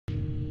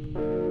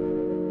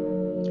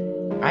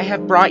I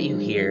have brought you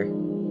here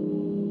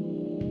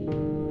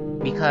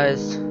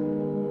because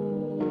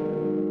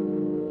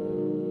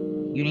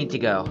you need to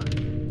go.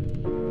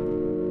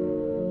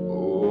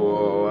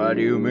 What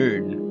do you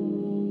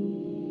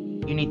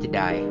mean? You need to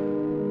die.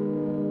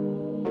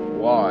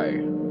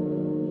 Why?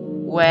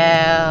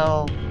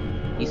 Well,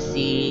 you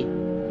see,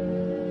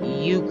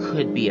 you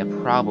could be a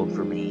problem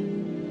for me.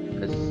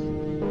 Because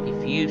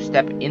if you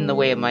step in the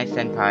way of my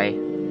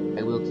senpai,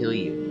 I will kill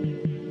you.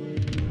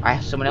 I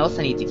have someone else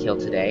I need to kill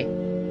today,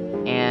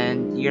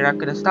 and you're not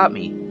gonna stop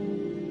me.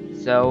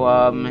 So,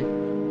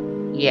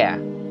 yeah.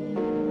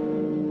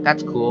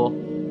 That's cool.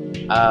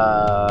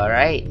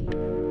 Right.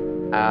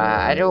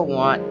 I don't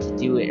want to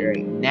do it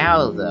right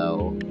now,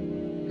 though.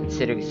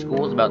 Considering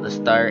school's about to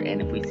start, and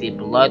if we see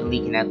blood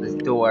leaking out this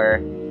door,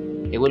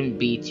 it wouldn't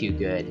be too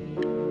good.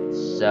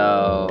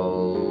 So,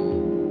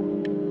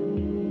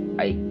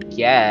 I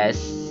guess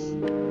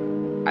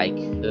I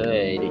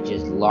could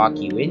just lock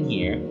you in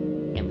here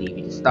and leave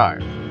you to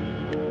starve.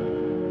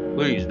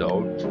 Please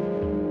don't.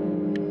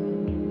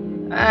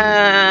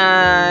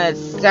 It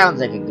sounds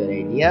like a good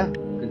idea,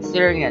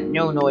 considering that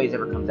no noise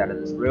ever comes out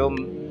of this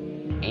room.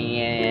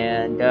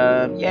 And,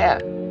 yeah.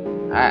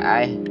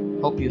 I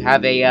hope you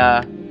have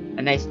a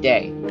nice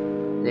day.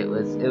 It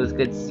was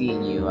good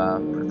seeing you,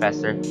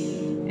 Professor.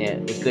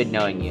 It was good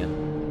knowing you.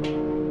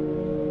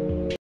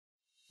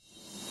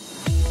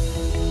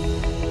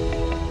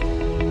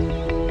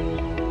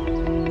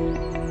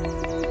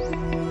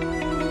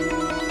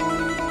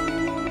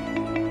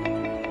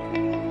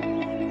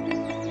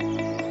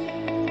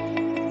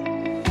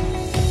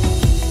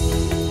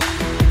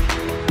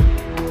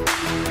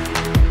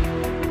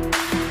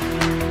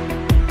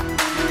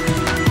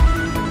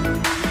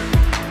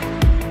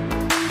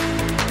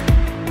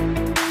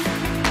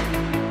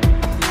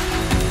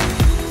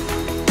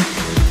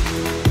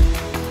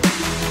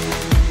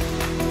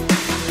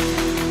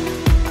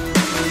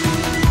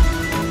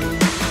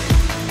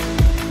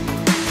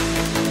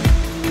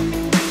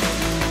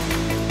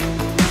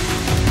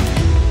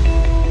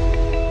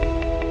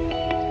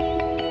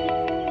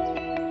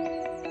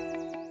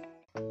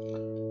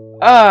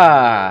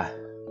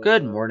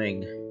 Good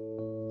morning.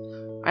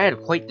 I had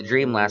quite the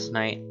dream last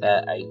night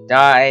that I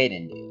died,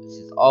 and it was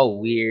just all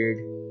weird.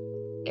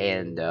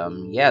 And,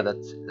 yeah,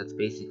 that's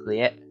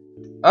basically it.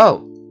 Oh!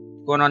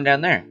 What's going on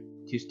down there?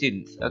 2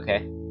 students,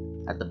 okay.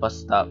 At the bus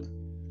stop.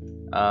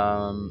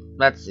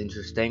 That's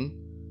interesting.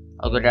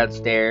 I'll go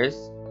downstairs,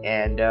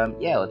 and,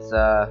 yeah, let's,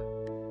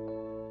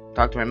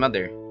 talk to my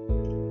mother.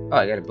 Oh,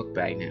 I got a book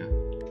bag now.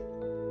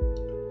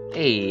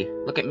 Hey,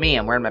 look at me,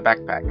 I'm wearing my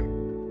backpack.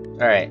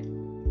 Alright.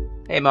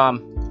 Hey,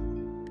 Mom.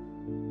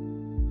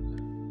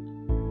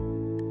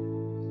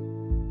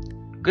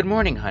 Good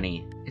morning,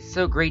 honey. It's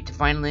so great to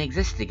finally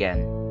exist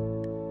again.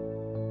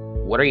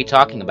 What are you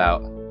talking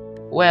about?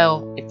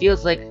 Well, it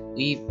feels like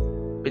we've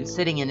been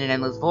sitting in an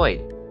endless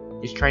void,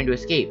 just trying to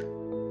escape.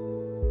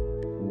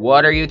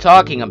 What are you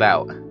talking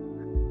about?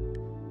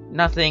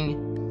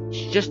 Nothing.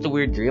 It's just a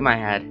weird dream I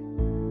had.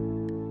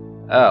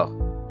 Oh.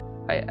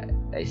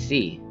 I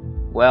see.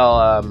 Well,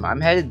 I'm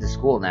headed to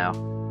school now.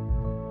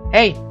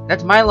 Hey,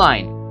 that's my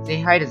line. Say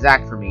hi to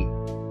Zach for me.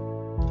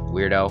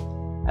 Weirdo.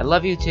 I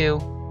love you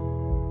too.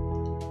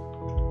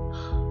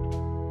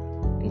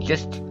 And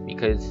just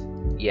because,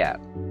 yeah,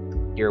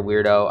 you're a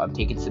weirdo, I'm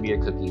taking some of your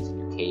cookies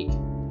and your cake.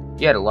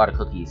 You had a lot of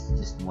cookies,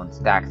 just in one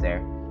stack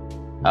there.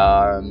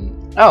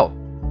 Oh.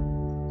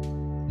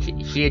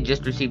 She had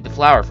just received a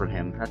flower from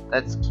him.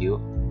 That's cute.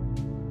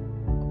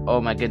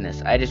 Oh my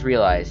goodness, I just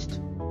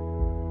realized.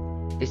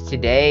 Is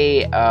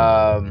today,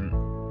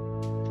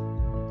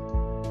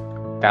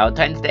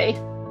 Valentine's Day?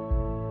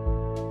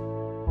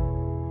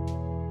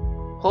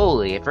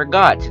 Holy, I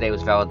forgot today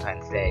was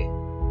Valentine's Day.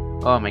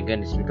 Oh my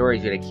goodness,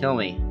 Midori's gonna kill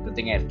me. Good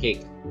thing I have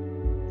cake.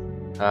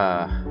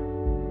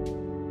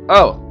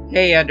 Oh,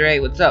 hey Andre,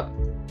 what's up?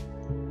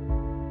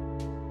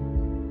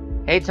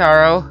 Hey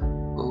Taro,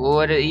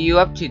 what are you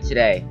up to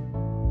today?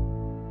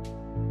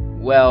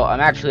 Well, I'm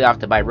actually off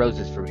to buy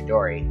roses for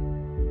Midori.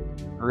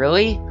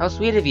 Really? How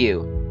sweet of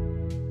you.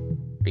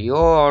 Are you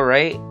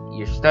alright?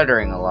 You're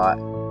stuttering a lot.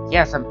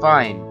 Yes, I'm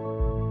fine.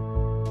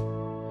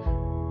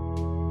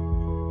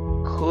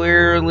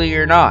 Clearly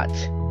you're not.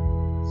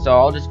 So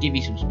I'll just give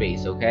you some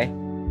space, okay?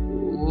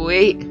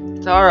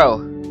 Wait, Taro.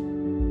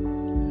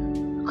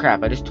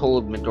 Crap, I just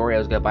told Midori I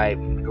was gonna buy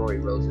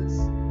Midori roses.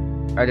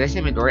 Or did I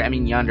say Midori? I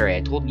mean Yandere.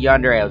 I told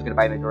Yandere I was gonna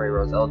buy Midori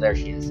roses. Oh, there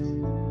she is.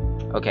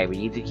 Okay, we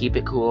need to keep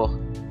it cool.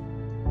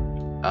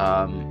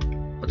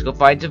 Let's go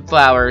find some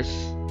flowers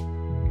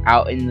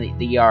out in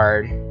the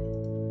yard.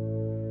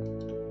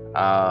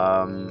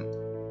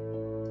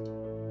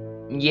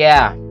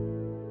 Yeah.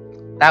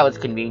 That was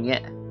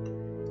convenient.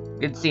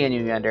 Good seeing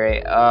you,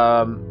 Yandere.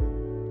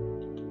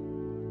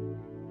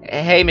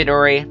 Hey,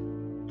 Midori.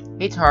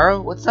 Hey,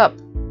 Taro, what's up?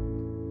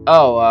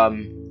 Oh, I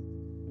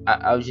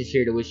was just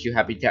here to wish you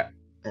happy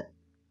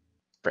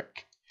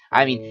frick.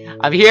 I mean,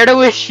 I'm here to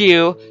wish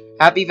you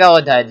happy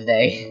Valentine's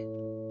Day.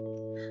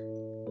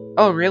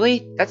 Oh,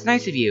 really? That's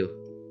nice of you.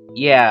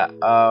 Yeah,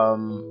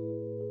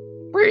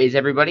 Where is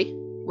everybody?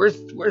 Where's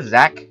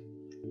Zach?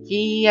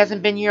 He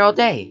hasn't been here all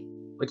day,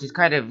 which is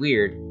kind of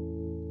weird.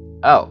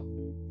 Oh,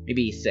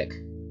 maybe he's sick.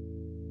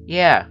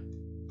 Yeah.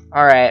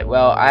 Alright,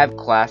 well, I have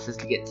classes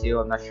to get to.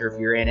 I'm not sure if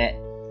you're in it.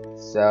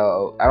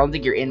 So, I don't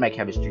think you're in my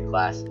chemistry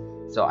class.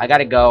 So, I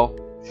gotta go.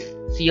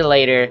 See you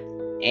later.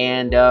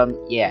 And,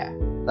 yeah.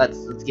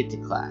 Let's get to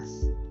class.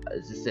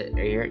 Is this it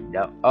right here?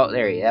 No. Oh,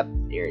 there it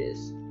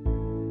is.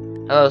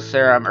 Hello,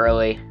 sir. I'm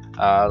early.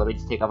 Let me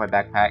just take off my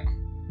backpack.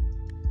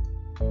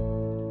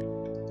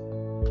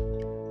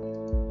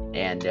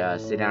 And,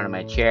 sit down in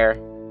my chair.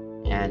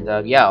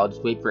 And, yeah, I'll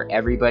just wait for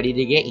everybody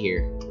to get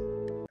here.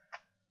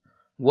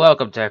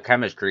 Welcome to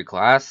chemistry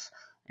class.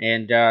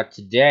 And,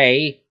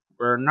 today,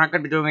 we're not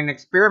going to be doing an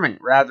experiment.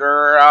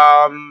 Rather,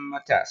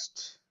 a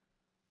test.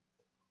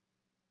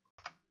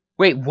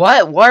 Wait,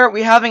 what? Why aren't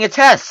we having a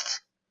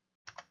test?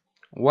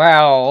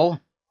 Well,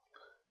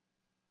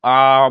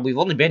 we've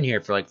only been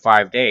here for like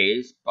 5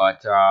 days,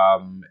 but,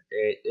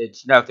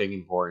 it's nothing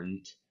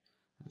important.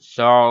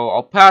 So,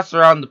 I'll pass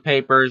around the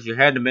papers, you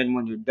hand them in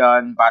when you're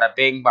done, bada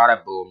bing,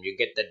 bada boom, you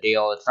get the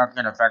deal. It's not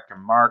going to affect your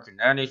mark in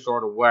any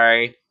sort of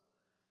way.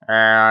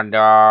 And,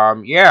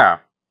 yeah.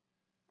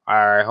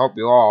 I hope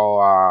you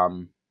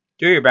all,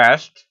 do your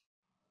best.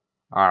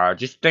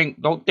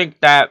 Don't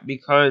think that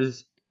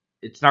because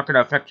it's not going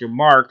to affect your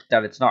mark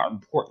that it's not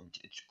important.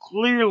 It's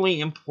clearly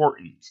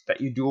important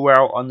that you do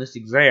well on this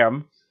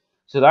exam,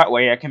 so that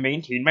way I can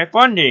maintain my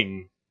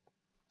funding.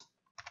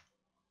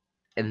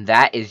 And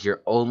that is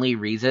your only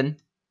reason?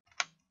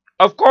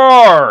 Of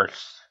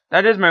course!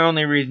 That is my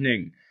only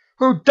reasoning.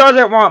 Who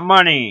doesn't want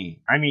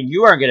money? I mean,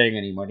 you aren't getting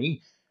any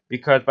money,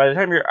 because by the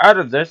time you're out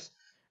of this,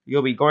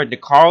 you'll be going to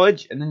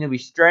college, and then you'll be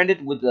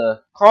stranded with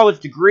a college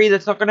degree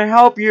that's not going to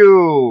help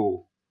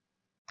you.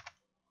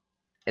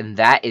 And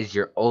that is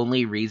your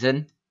only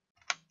reason?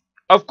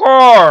 Of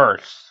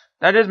course!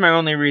 That is my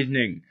only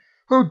reasoning.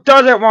 Who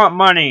doesn't want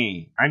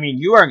money? I mean,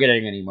 you aren't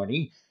getting any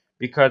money,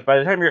 because by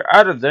the time you're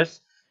out of this,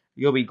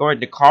 you'll be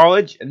going to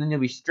college, and then you'll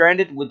be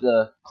stranded with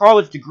a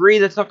college degree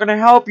that's not going to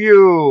help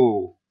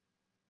you.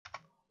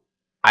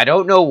 I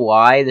don't know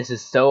why this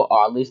is so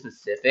oddly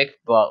specific,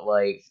 but,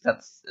 like,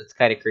 that's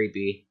kind of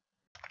creepy.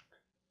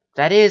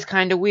 That is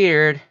kind of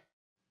weird.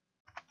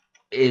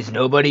 Is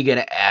nobody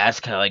gonna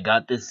ask how I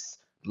got this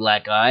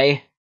black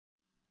eye?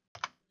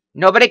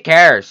 Nobody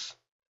cares.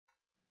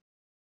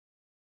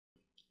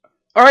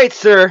 Alright,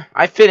 sir.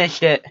 I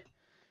finished it.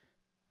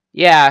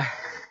 Yeah.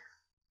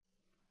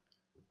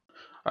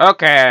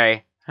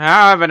 Okay.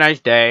 Have a nice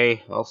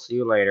day. I'll see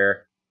you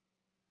later.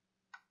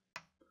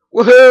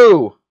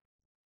 Woohoo!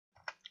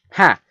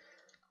 Ha!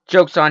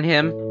 Joke's on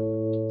him.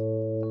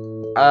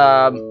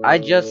 I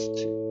just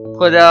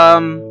put,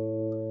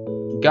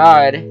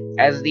 God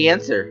as the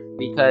answer.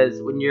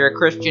 Because when you're a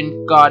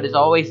Christian, God is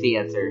always the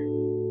answer.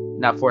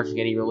 Not forcing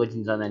any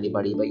religions on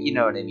anybody, but you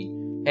know what I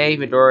mean. Hey,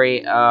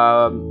 Midori,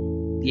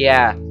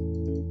 yeah.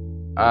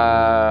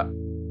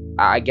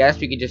 I guess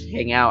we could just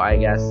hang out, I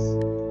guess.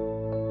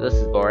 This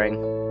is boring.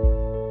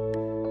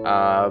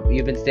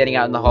 You've been standing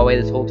out in the hallway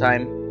this whole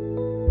time?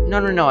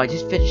 No, I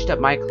just finished up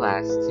my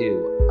class,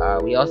 too.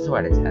 We also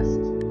had a test.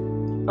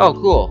 Oh,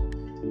 cool.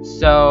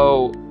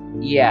 So,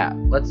 yeah,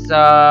 let's go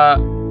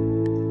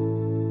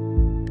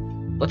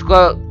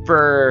out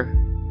for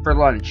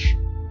lunch.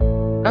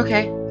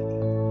 Okay.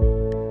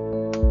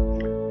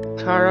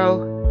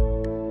 Taro?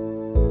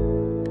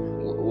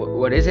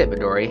 What is it,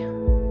 Midori?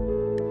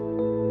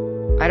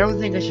 I don't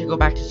think I should go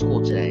back to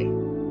school today.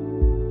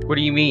 What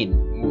do you mean?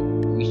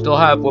 We still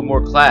have one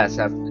more class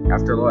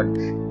after lunch.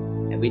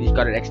 And we just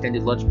got an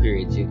extended lunch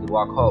period so you could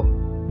walk home.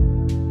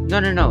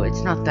 No,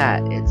 it's not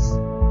that. It's...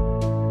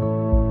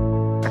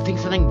 I think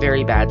something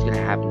very bad's gonna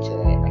happen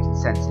today. I can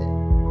sense it.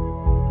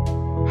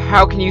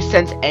 How can you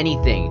sense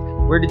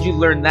anything? Where did you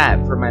learn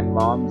that? From my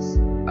mom's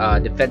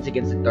Defense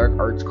Against the Dark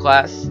Arts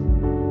class?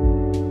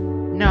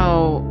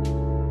 No,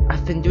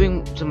 I've been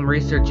doing some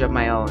research of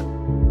my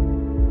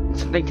own.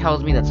 Something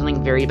tells me that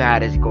something very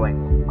bad is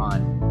going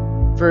on.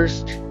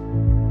 First,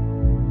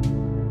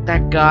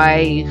 that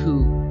guy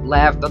who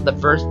left on the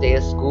first day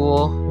of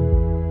school.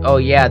 Oh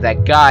yeah,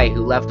 that guy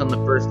who left on the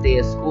first day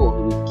of school,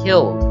 who was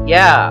killed.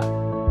 Yeah,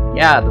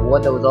 the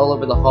one that was all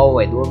over the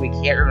hallway, the one we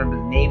can't remember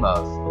the name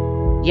of.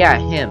 Yeah,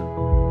 him.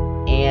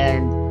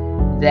 And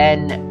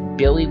then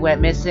Billy went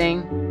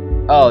missing.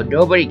 Oh,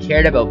 nobody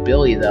cared about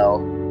Billy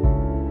though.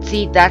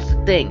 See, that's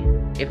the thing.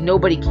 If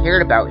nobody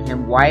cared about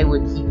him, why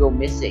would he go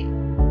missing?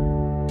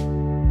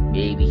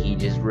 Maybe he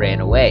just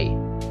ran away.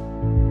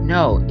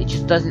 No, it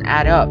just doesn't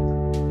add up.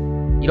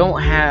 You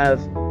don't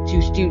have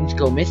two students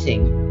go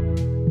missing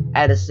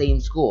at the same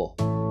school.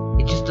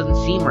 It just doesn't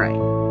seem right.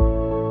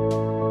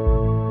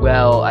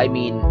 Well, I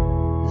mean,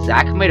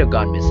 Zach might have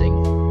gone missing.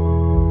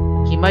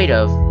 He might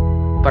have,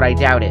 but I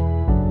doubt it.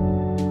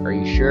 Are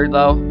you sure,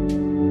 though?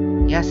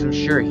 Yes, I'm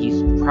sure.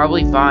 He's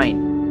probably fine.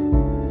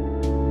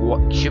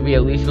 What, should we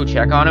at least go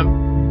check on him?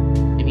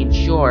 I mean,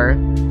 sure,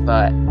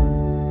 but...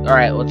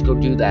 Alright, let's go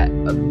do that.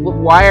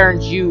 Why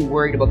aren't you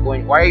worried about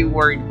going... Why are you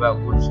worried about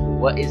going to school?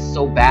 What is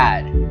so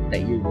bad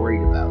that you're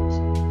worried about?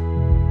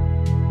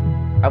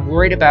 I'm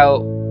worried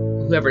about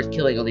whoever's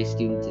killing all these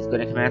students is going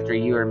to come after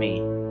you or me.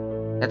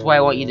 That's why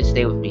I want you to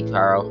stay with me,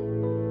 Taro.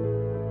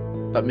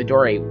 But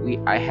Midori, we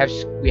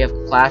have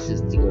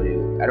classes to go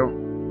to.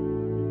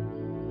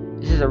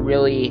 This is a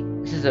really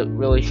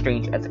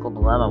strange ethical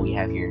dilemma we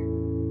have here.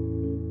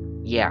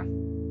 Yeah.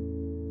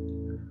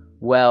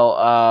 Well,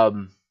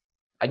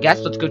 I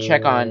guess let's go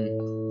check on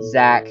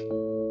Zach,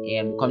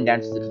 and we'll come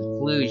down to the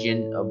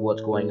conclusion of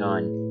what's going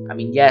on. I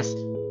mean, yes,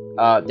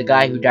 the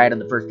guy who died on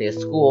the first day of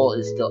school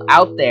is still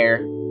out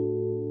there,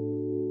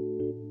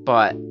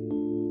 but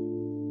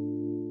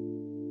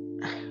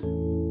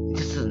it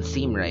just doesn't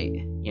seem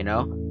right, you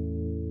know?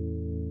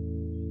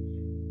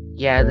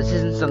 Yeah, this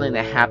isn't something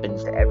that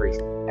happens to every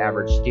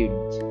average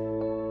student.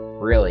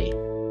 Really?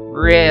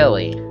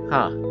 Really?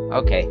 Huh.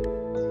 Okay.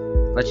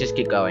 Let's just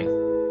get going.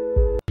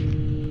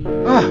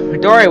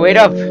 Midori, wait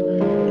up!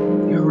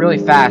 You're really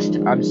fast.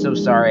 I'm so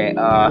sorry.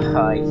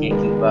 I can't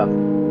keep up.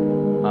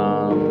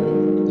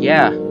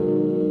 Yeah.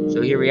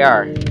 So here we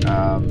are. He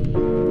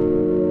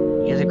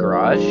has a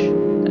garage?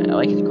 I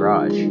like his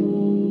garage.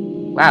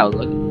 Wow,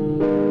 look.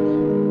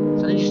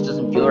 Something just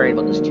doesn't feel right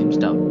about this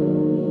tombstone.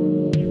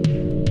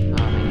 Oh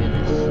my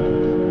goodness.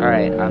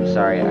 Alright, I'm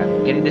sorry.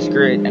 I'm getting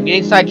discouraged. I'm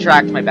getting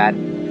sidetracked, my bad.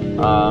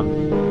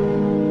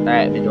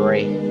 Alright,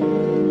 Midori.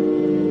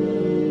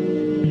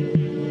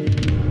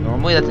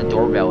 Normally that's a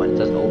doorbell and it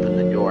doesn't open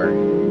the door.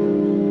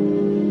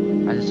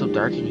 Why is it so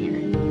dark in here?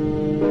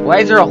 Why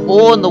is there a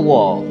hole in the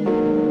wall?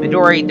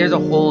 Midori, there's a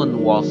hole in the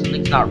wall.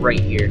 Something's not right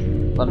here.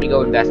 Let me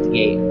go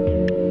investigate.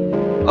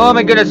 Oh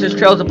my goodness, there's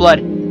trails of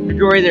blood.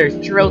 Midori, there's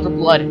trails of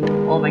blood.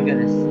 Oh my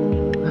goodness.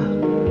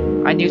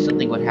 I knew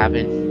something would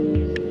happen.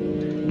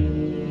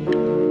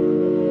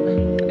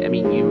 I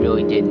mean, you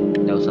really didn't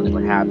know something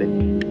would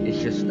happen.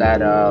 It's just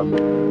that,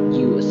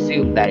 you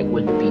assumed that it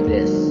wouldn't be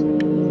this.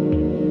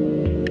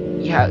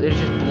 Yeah, there's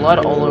just blood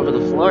all over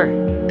the floor.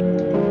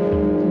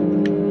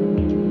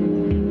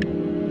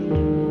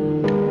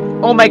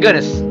 Oh my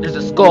goodness, there's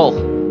a skull.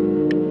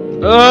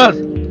 Ugh,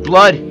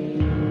 blood.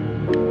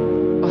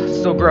 Oh,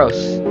 it's so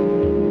gross.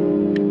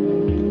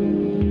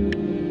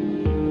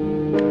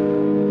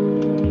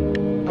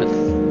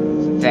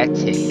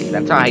 Pathetic.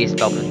 That's not how you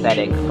spell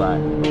pathetic, but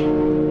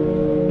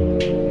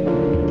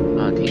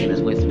I'm taking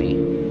this with me.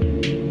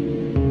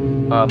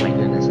 Oh my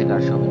goodness, I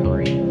gotta show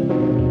Midori.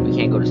 We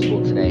can't go to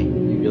school today.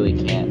 We really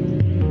can't.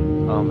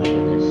 Oh my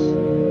goodness.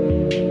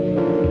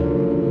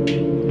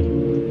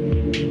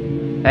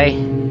 Hey,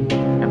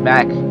 I'm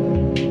back.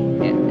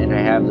 And I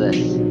have this.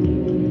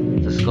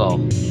 It's a skull.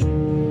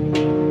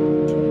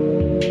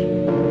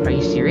 Are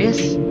you serious?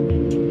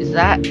 Is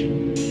that?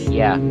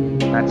 Yeah,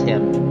 that's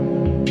him.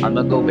 I'm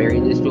gonna go bury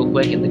this real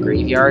quick in the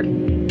graveyard.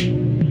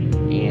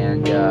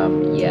 And,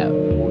 yeah,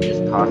 we'll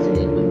just toss it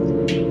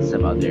in with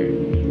some other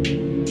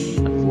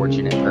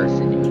unfortunate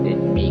person who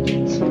didn't make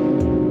it.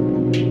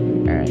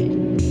 Alright.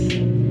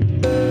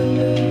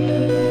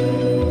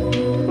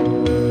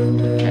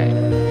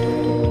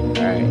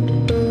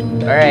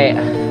 Alright,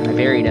 I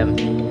buried him.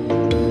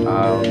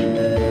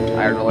 I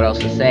don't know what else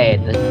to say.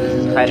 This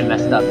is kind of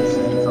messed up. This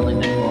isn't something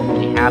that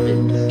normally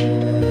happens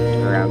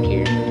around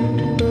here.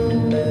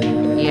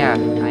 Yeah,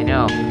 I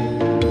know.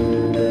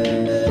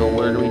 So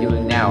what are we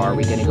doing now? Are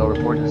we gonna go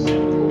report to the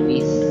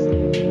police?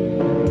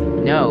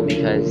 No,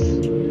 because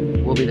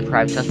we'll be the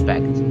prime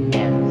suspect.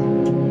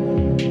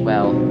 And,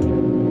 well,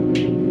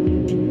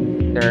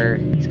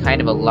 there's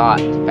kind of a lot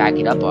to back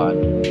it up on.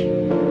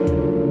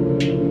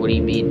 What do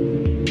you mean?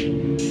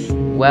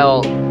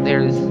 Well,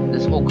 there's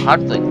this whole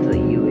conflict that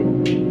you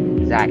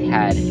and Zach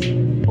had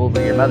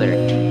over your mother.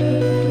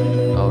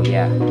 Oh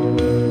yeah.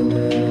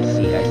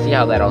 I see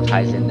how that all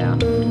ties in now.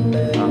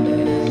 Oh my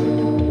goodness.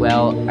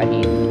 Well, I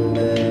mean, you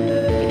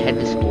can head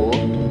to school,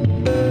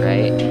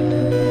 right?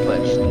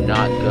 But just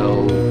not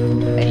go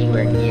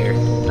anywhere near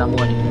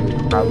someone who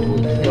would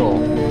probably kill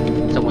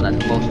someone that's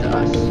close to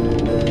us.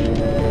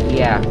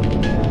 Yeah,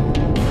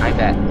 I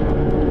bet.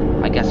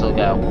 I guess I'll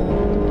go.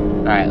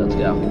 Alright, let's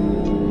go.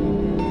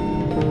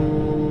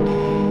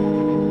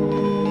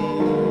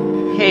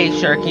 Hey,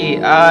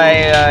 Sharky,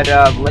 I'd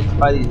like to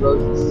buy these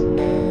roses.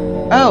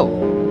 Oh,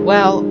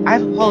 well, I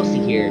have a policy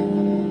here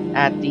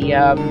at the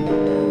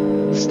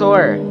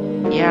store.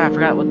 Yeah, I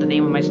forgot what the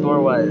name of my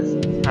store was.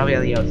 It's probably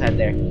on the outside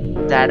there.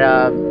 That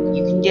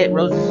you can get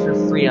roses for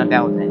free on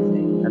Valentine's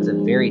Day. That's a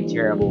very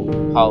terrible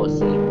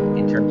policy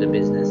in terms of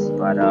business,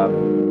 but I'll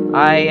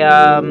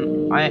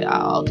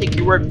take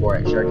your word for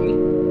it, Sharky.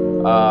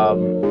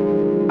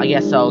 I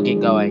guess I'll get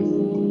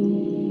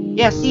going.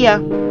 Yeah, see ya.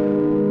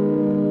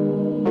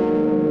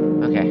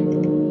 Okay.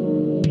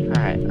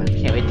 Alright, I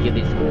can't wait to get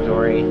these to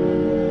Midori.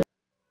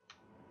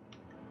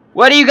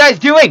 What are you guys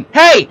doing?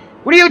 Hey!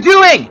 What are you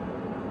doing?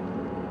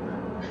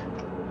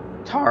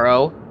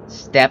 Taro,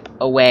 step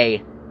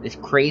away. This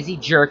crazy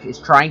jerk is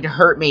trying to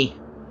hurt me.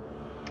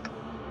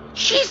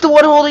 She's the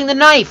one holding the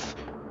knife!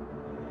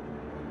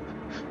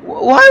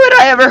 Why would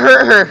I ever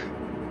hurt her?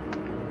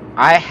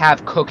 I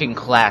have cooking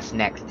class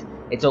next.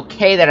 It's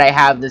okay that I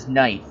have this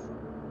knife.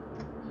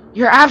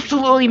 You're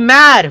absolutely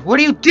mad! What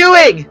are you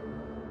doing?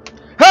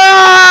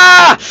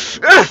 Ah!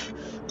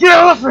 Get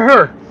off of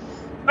her!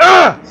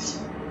 Ah!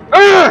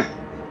 Ah!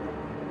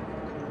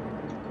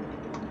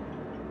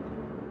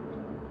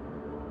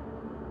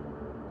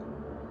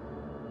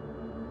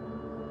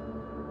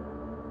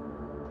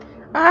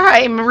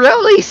 I'm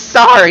really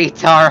sorry,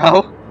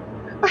 Taro.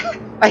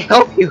 I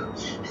hope you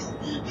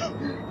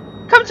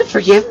come to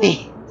forgive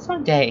me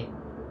someday.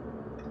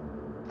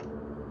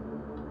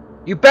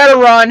 You better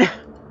run!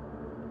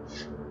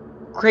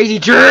 Crazy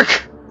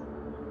jerk!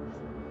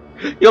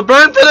 You'll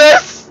burn for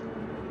this!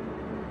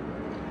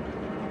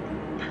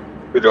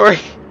 Midori,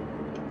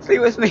 stay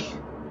with me.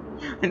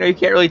 I know you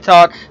can't really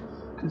talk,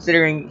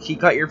 considering she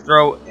cut your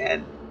throat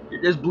and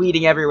you're just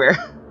bleeding everywhere.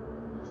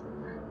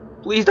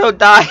 Please don't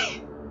die.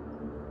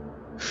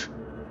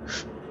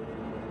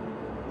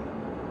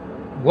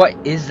 What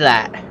is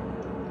that?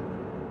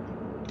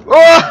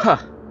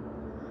 Oh!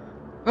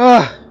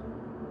 Oh!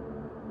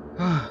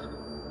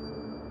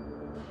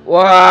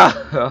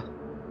 Wow!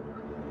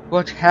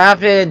 What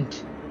happened?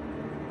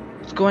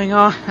 What's going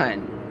on? I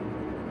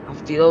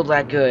don't feel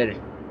that good.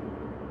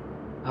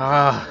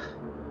 Ah!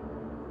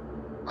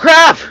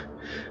 Crap!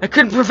 I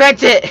couldn't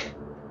prevent it!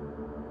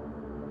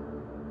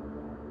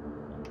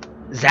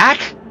 Zach?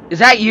 Is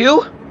that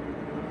you?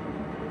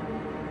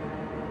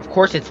 Of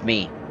course it's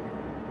me.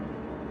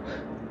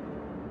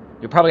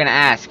 You're probably gonna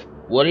ask,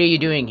 what are you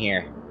doing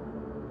here?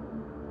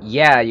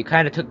 Yeah, you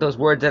kinda took those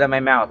words out of my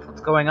mouth.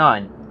 What's going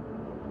on?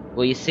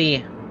 Well, you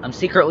see, I'm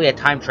secretly a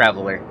time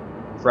traveler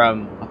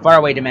from a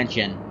faraway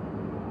dimension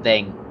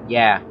thing.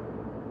 Yeah.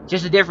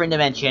 Just a different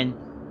dimension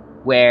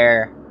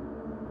where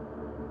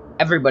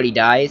everybody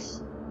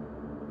dies,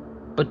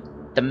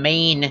 but the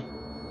main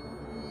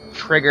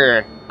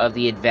trigger of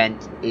the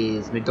event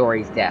is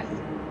Midori's death.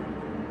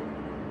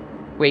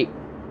 Wait,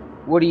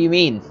 what do you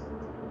mean?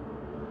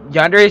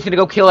 Yandere is gonna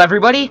go kill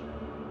everybody?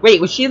 Wait,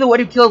 was she the one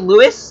who killed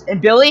Lewis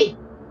and Billy?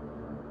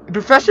 And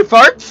Professor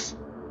Farts?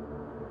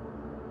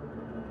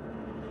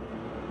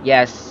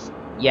 Yes,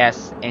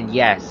 yes, and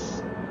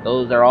yes.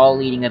 Those are all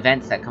leading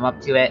events that come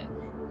up to it,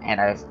 and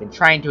I've been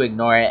trying to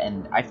ignore it,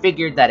 and I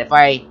figured that if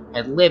I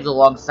had lived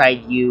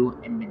alongside you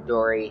and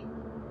Midori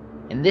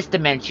in this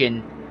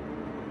dimension,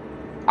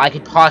 I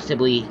could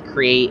possibly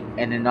create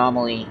an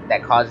anomaly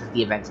that causes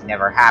the event to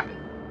never happen.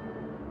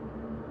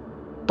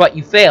 But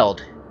you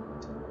failed.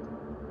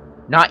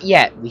 Not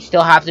yet. We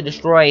still have to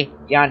destroy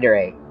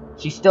Yandere.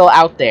 She's still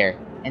out there,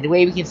 and the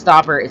way we can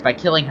stop her is by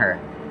killing her.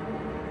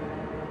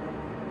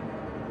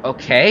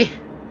 Okay.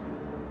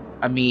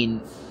 I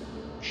mean,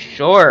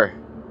 sure.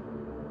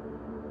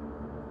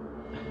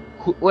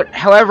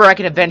 However I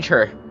can avenge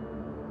her.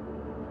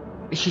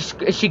 Is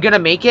she gonna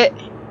make it?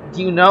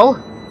 Do you know?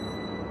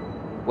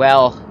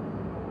 Well,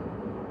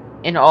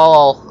 in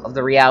all of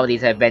the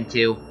realities I've been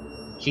to,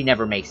 she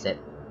never makes it.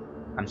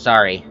 I'm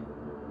sorry.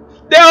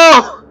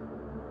 No!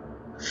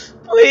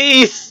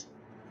 Please!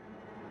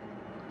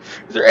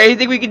 Is there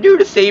anything we can do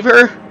to save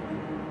her?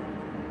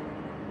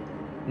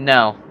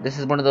 No, this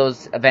is one of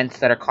those events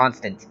that are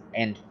constant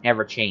and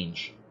never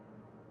change.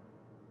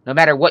 No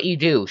matter what you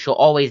do, she'll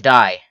always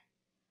die.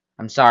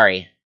 I'm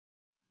sorry.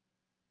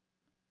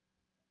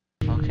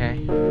 Okay.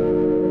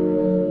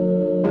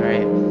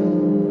 Alright.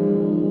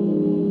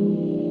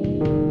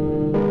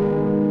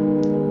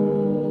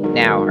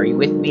 Now, are you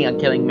with me on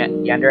killing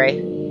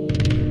Yandere?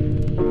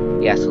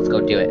 Yes, let's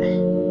go do it.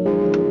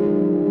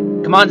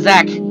 Come on,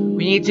 Zach!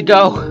 We need to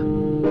go!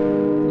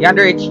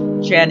 Yandere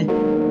Chan.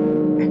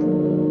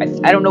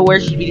 I don't know where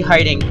she'd be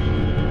hiding.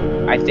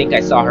 I think I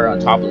saw her on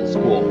top of the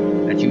school.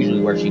 That's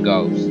usually where she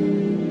goes.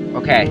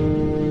 Okay.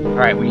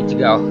 Alright, we need to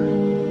go.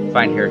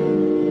 Find her.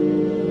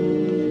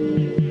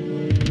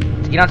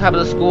 To get on top of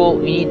the school,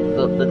 we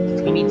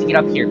need to get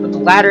up here. But the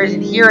ladder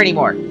isn't here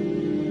anymore.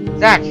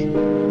 Zach!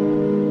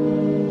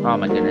 Oh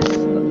my goodness.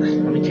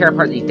 Let me tear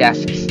apart these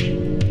desks.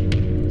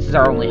 This is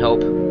our only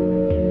hope.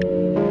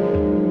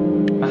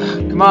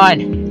 Come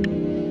on!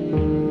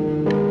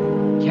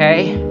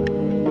 Okay.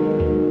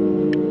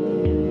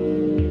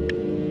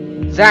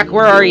 Zach,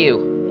 where are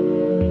you?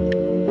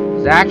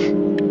 Zach?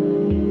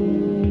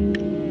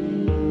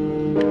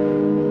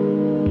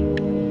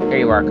 There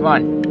you are, come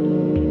on.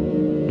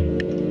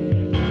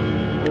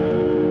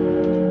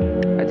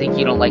 I think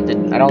you don't like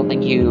I don't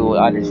think you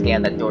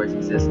understand that doors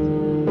exist.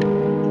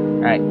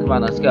 Alright, come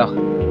on, let's go.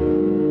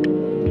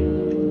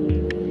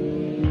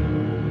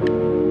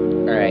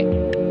 Alright.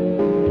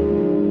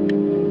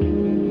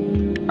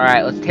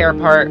 Alright, let's tear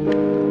apart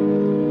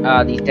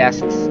these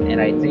desks,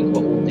 and I think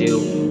what we'll do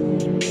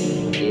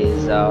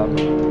is,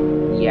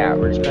 yeah,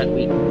 we're just gonna,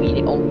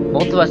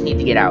 both of us need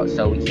to get out,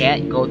 so we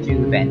can't go through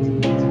the vent. We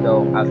need to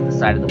go out the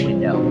side of the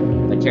window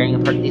by tearing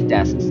apart these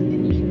desks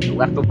and using the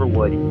leftover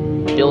wood,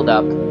 build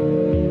up,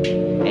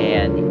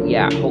 and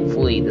yeah,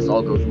 hopefully this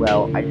all goes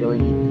well. I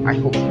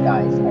hope he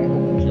dies. I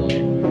hope we kill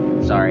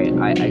him. Sorry,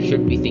 I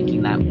shouldn't be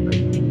thinking that.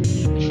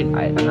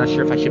 I'm not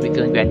sure if I should be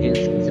feeling vengeance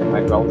considering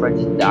my girlfriend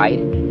just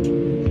died.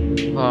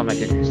 Oh my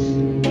goodness.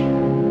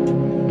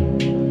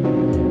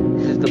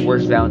 This is the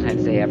worst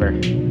Valentine's Day ever.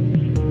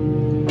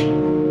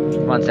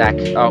 Come on, Zach.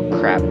 Oh,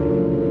 crap.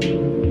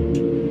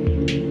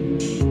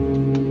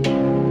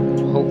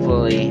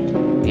 Hopefully,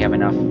 we have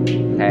enough.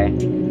 Okay.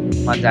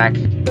 Come on, Zach.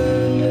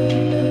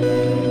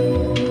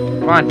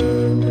 Come on.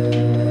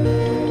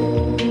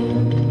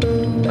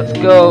 Let's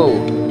go.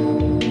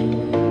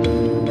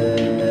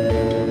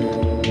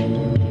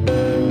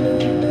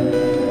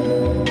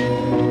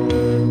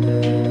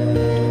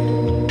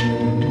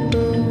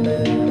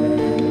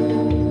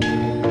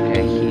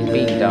 Okay, he's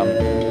being dumb.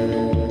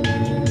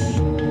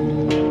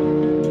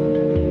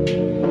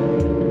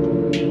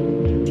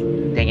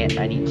 Dang it,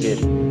 I need to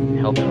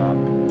help him up,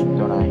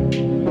 don't I?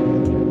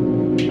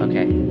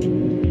 Okay.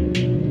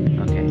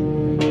 Okay.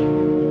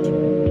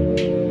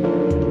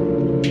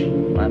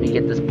 Let me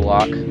get this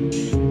block.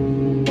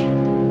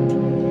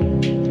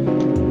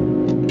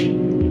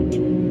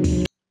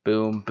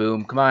 Boom,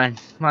 boom. Come on.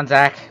 Come on,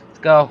 Zach. Let's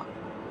go.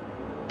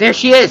 There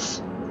she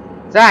is!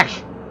 Zach!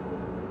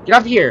 Get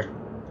off here!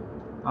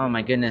 Oh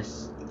my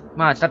goodness.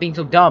 Come on, stop being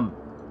so dumb.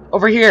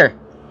 Over here!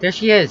 There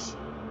she is!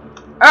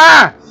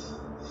 Ah!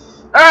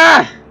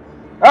 Ah!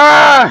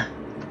 Ah!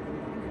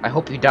 I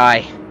hope you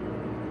die.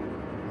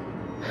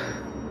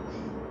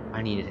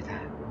 I needed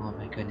that. Oh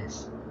my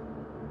goodness.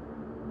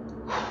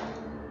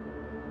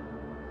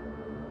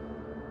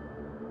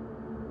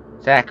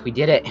 Zach, we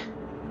did it.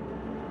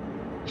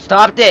 We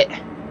stopped it!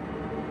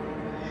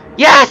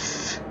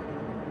 Yes!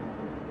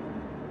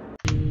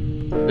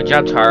 Good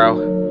job, Taro.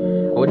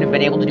 I wouldn't have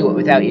been able to do it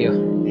without you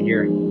and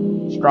your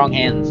strong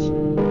hands.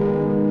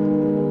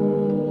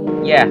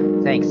 Yeah,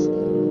 thanks.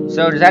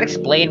 So, does that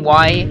explain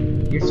why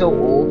you're so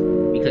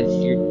old? Because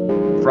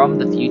you're from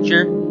the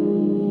future?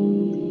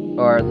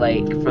 Or,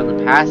 like, from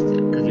the past?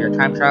 Because you're a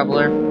time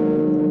traveler?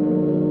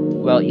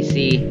 Well, you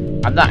see,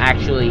 I'm not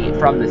actually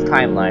from this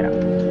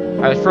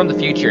timeline. I was from the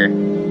future.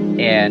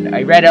 And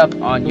I read up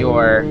on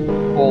your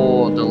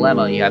whole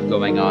dilemma you had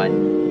going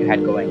on.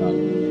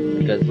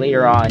 Because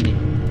later on,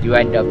 you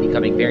end up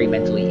becoming very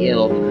mentally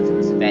ill because of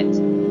this event.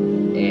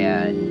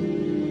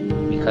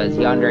 And because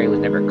Yandere was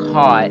never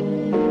caught,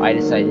 I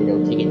decided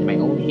to take it into my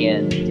own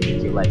hands to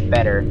make your life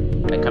better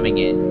by coming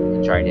in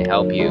and trying to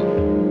help you.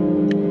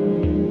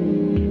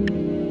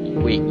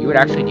 Wait, you would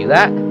actually do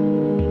that?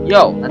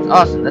 Yo, that's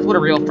awesome. That's what a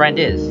real friend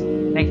is.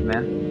 Thanks,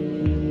 man.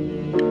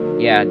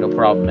 Yeah, no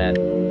problem, man.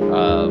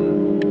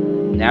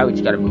 Now we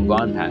just gotta move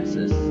on past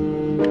this.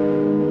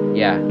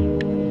 Yeah.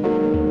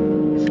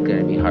 This is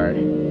gonna be hard. I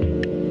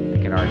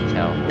can already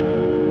tell.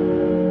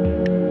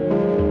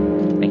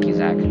 Thank you,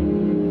 Zach.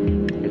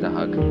 Here's a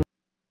hug.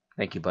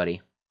 Thank you,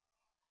 buddy.